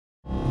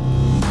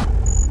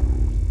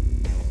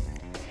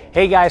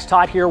Hey guys,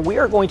 Todd here. We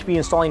are going to be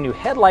installing new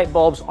headlight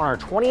bulbs on our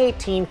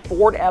 2018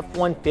 Ford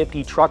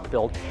F-150 truck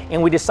build,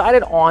 and we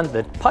decided on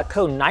the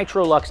Putco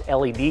Nitro Lux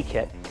LED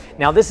kit.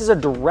 Now this is a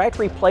direct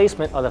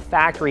replacement of the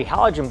factory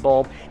halogen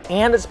bulb,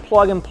 and it's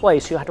plug and play,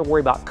 so you don't have to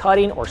worry about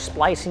cutting or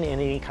splicing in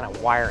any kind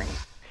of wiring.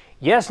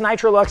 Yes,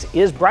 Nitro Lux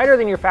is brighter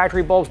than your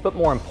factory bulbs, but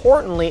more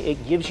importantly,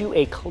 it gives you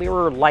a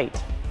clearer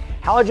light.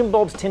 Halogen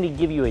bulbs tend to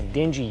give you a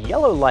dingy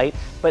yellow light,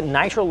 but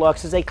Nitro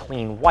Lux is a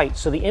clean white,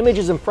 so the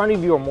images in front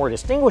of you are more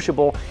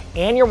distinguishable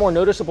and you're more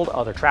noticeable to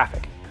other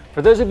traffic.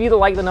 For those of you that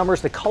like the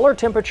numbers, the color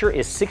temperature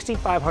is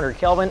 6,500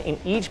 Kelvin and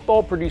each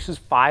bulb produces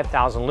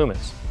 5,000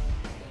 lumens.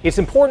 It's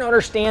important to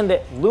understand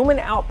that lumen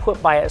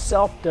output by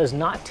itself does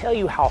not tell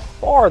you how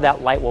far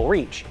that light will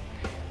reach.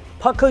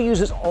 Putco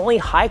uses only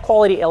high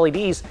quality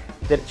LEDs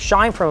that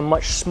shine from a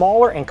much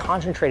smaller and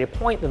concentrated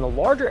point than the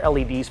larger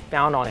LEDs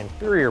found on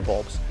inferior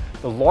bulbs.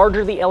 The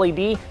larger the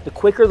LED, the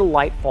quicker the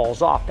light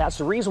falls off. That's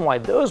the reason why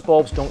those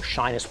bulbs don't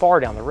shine as far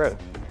down the road.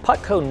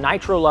 Putco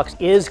Nitro Lux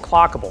is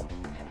clockable.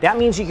 That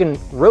means you can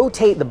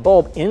rotate the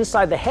bulb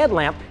inside the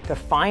headlamp to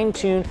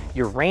fine-tune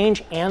your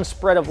range and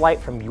spread of light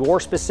from your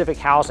specific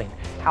housing.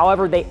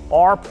 However, they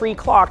are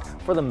pre-clocked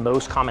for the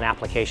most common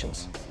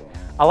applications.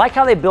 I like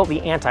how they built the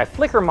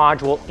anti-flicker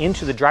module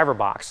into the driver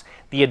box.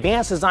 The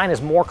advanced design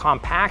is more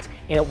compact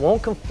and it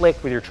won't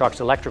conflict with your truck's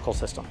electrical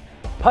system.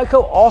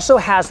 Putco also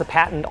has the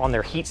patent on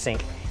their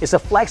heatsink. It's a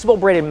flexible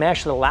braided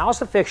mesh that allows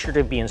the fixture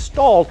to be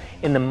installed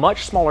in the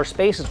much smaller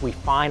spaces we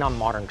find on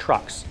modern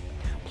trucks.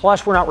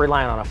 Plus, we're not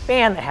relying on a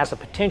fan that has the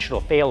potential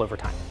to fail over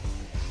time.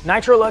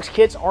 Nitro Lux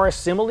kits are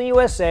assembled in the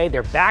USA,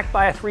 they're backed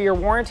by a 3-year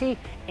warranty,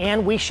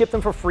 and we ship them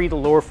for free to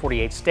lower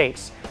 48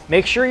 states.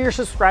 Make sure you're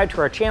subscribed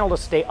to our channel to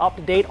stay up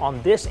to date on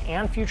this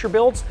and future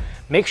builds.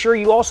 Make sure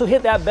you also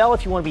hit that bell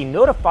if you want to be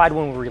notified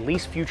when we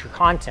release future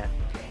content.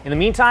 In the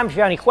meantime, if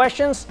you have any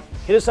questions,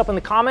 hit us up in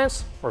the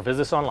comments or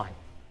visit us online.